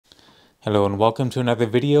Hello and welcome to another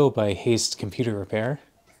video by Haste Computer Repair.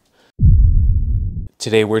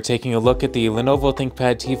 Today we're taking a look at the Lenovo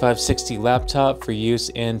ThinkPad T560 laptop for use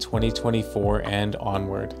in 2024 and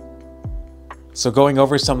onward. So going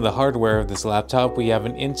over some of the hardware of this laptop, we have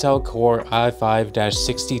an Intel Core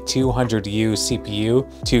i5-6200U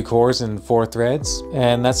CPU, 2 cores and 4 threads,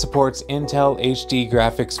 and that supports Intel HD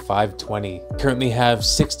Graphics 520. Currently have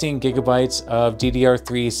 16 gigabytes of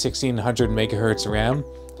DDR3 1600 MHz RAM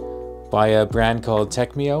by a brand called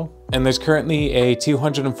Tecmiyo, and there's currently a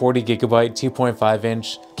 240 gigabyte 2.5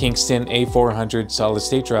 inch Kingston A400 solid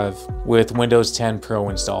state drive with Windows 10 Pro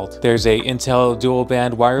installed. There's a Intel dual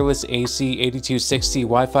band wireless AC 8260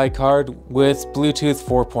 Wi-Fi card with Bluetooth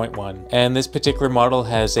 4.1, and this particular model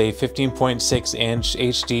has a 15.6 inch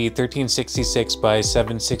HD 1366 by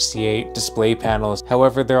 768 display panels.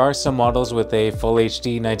 However, there are some models with a full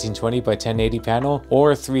HD 1920 by 1080 panel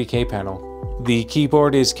or 3K panel. The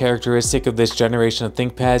keyboard is characteristic of this generation of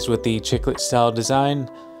ThinkPads with the chiclet style design.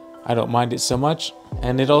 I don't mind it so much.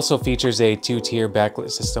 And it also features a 2-tier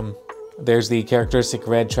backlit system. There's the characteristic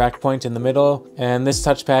red track point in the middle, and this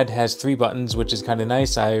touchpad has 3 buttons, which is kind of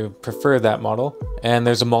nice. I prefer that model. And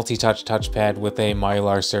there's a multi-touch touchpad with a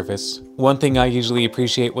mylar surface. One thing I usually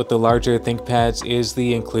appreciate with the larger ThinkPads is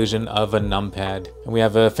the inclusion of a Numpad. And we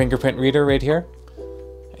have a fingerprint reader right here,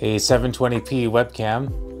 a 720p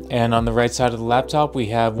webcam, and on the right side of the laptop, we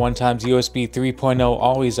have 1x USB 3.0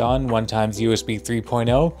 always on, 1x USB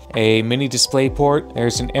 3.0, a mini display port,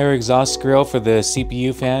 there's an air exhaust grill for the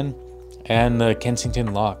CPU fan, and the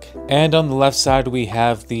Kingston lock. And on the left side, we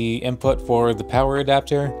have the input for the power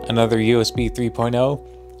adapter, another USB 3.0,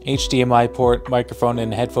 HDMI port, microphone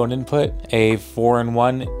and headphone input, a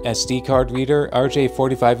 4-in-1 SD card reader,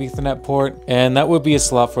 RJ45 Ethernet port, and that would be a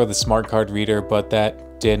slot for the smart card reader, but that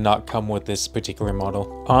did not come with this particular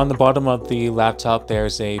model. On the bottom of the laptop,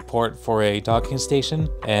 there's a port for a docking station,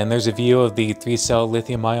 and there's a view of the 3-cell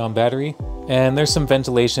lithium-ion battery, and there's some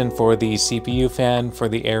ventilation for the CPU fan for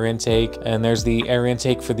the air intake, and there's the air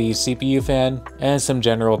intake for the CPU fan, and some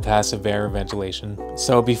general passive air ventilation.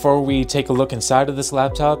 So before we take a look inside of this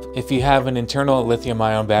laptop, if you have an internal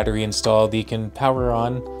lithium-ion battery installed, you can power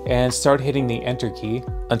on and start hitting the enter key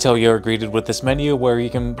until you're greeted with this menu where you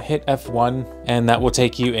can hit F1, and that will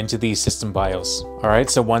take you into the system BIOS. Alright,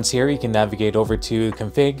 so once here you can navigate over to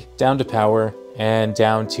config, down to power, and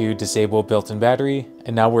down to disable built-in battery,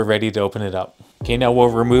 and now we're ready to open it up. Okay, now we'll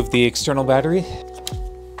remove the external battery,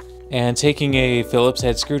 and taking a Phillips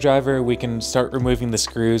head screwdriver, we can start removing the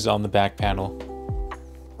screws on the back panel.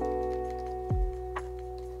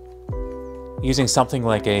 Using something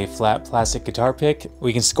like a flat plastic guitar pick,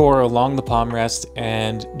 we can score along the palm rest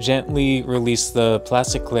and gently release the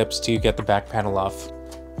plastic clips to get the back panel off.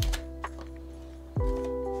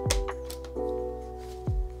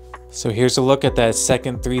 So here's a look at that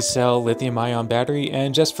second 3-cell lithium-ion battery,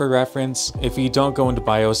 and just for reference, if you don't go into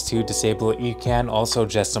BIOS to disable it, you can also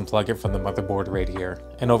just unplug it from the motherboard right here.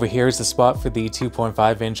 And over here is the spot for the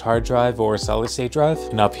 2.5 inch hard drive or solid state drive.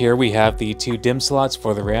 And up here we have the 2 DIMM slots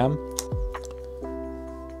for the RAM.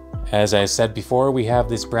 As I said before, we have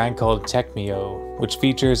this brand called Tecmiyo, which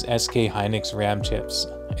features SK Hynix RAM chips.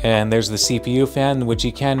 And there's the CPU fan, which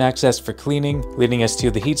you can access for cleaning, leading us to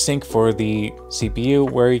the heatsink for the CPU,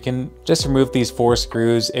 where you can just remove these 4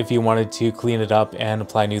 screws if you wanted to clean it up and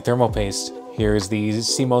apply new thermal paste. Here's the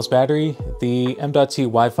CMOS battery, the M.2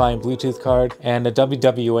 Wi-Fi and Bluetooth card, and a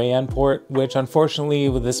WWAN port, which unfortunately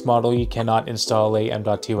with this model you cannot install a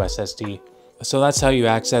M.2 SSD. So that's how you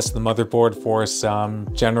access the motherboard for some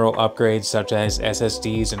general upgrades such as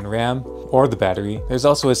SSDs and RAM, or the battery. There's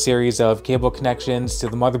also a series of cable connections to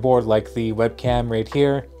the motherboard like the webcam right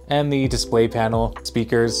here, and the display panel,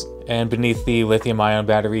 speakers, and beneath the lithium-ion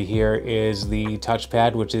battery here is the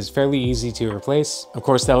touchpad, which is fairly easy to replace. Of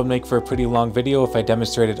course, that would make for a pretty long video if I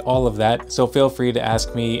demonstrated all of that, so feel free to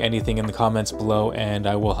ask me anything in the comments below and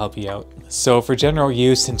I will help you out. So for general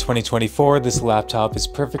use in 2024, this laptop is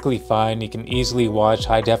perfectly fine. You can easily watch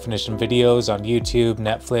high-definition videos on YouTube,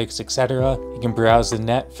 Netflix, etc. You can browse the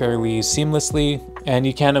net fairly seamlessly, and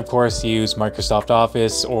you can of course use Microsoft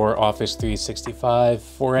Office or Office 365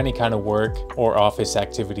 for any kind of work or office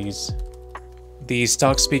activities. The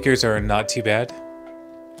stock speakers are not too bad.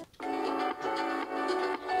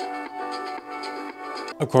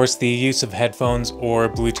 Of course, the use of headphones or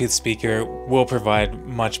Bluetooth speaker will provide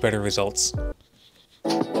much better results.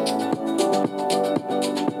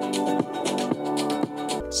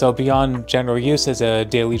 So beyond general use as a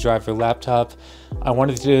daily driver laptop, I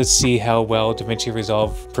wanted to see how well DaVinci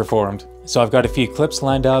Resolve performed. So I've got a few clips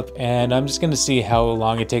lined up, and I'm just going to see how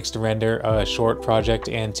long it takes to render a short project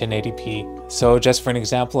in 1080p. So just for an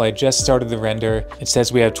example, I just started the render. It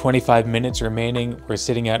says we have 25 minutes remaining. We're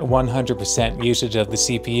sitting at 100% usage of the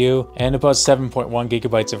CPU and about 7.1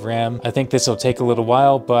 gigabytes of RAM. I think this will take a little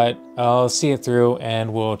while, but I'll see it through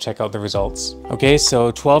and we'll check out the results. Okay,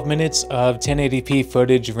 so 12 minutes of 1080p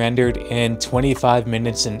footage rendered in 25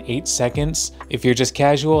 minutes and 8 seconds. If you're just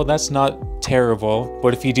casual, that's not terrible,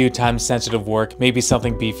 but if you do time-sensitive work, maybe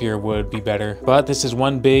something beefier would be better. But this is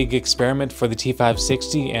one big experiment for the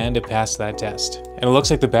T560 and it passed that test. And it looks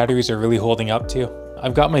like the batteries are really holding up too.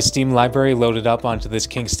 I've got my Steam library loaded up onto this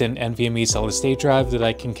Kingston NVMe solid state drive that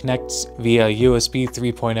I can connect via USB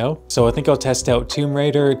 3.0. So I think I'll test out Tomb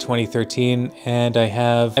Raider 2013, and I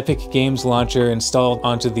have Epic Games Launcher installed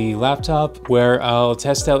onto the laptop where I'll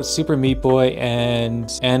test out Super Meat Boy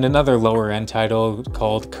and another lower end title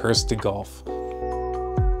called Curse to Golf.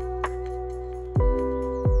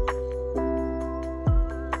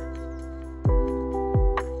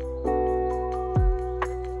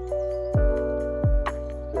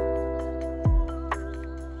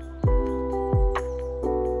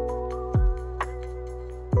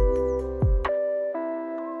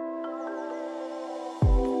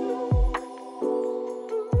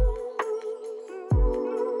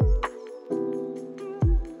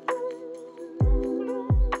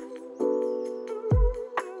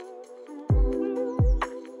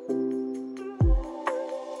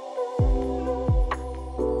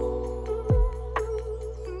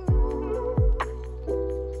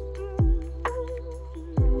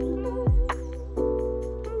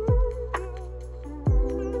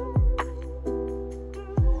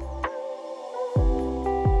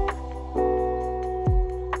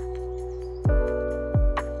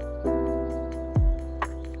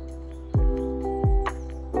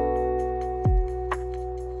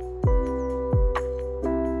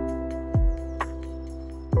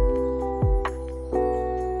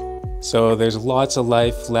 So there's lots of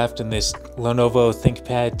life left in this Lenovo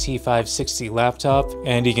ThinkPad T560 laptop,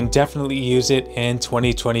 and you can definitely use it in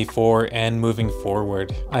 2024 and moving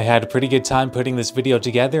forward. I had a pretty good time putting this video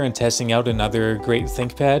together and testing out another great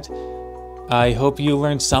ThinkPad. I hope you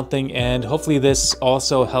learned something, and hopefully this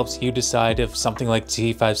also helps you decide if something like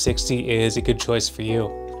T560 is a good choice for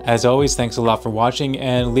you. As always, thanks a lot for watching,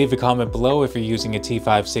 and leave a comment below if you're using a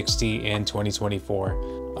T560 in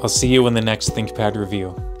 2024. I'll see you in the next ThinkPad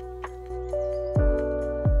review.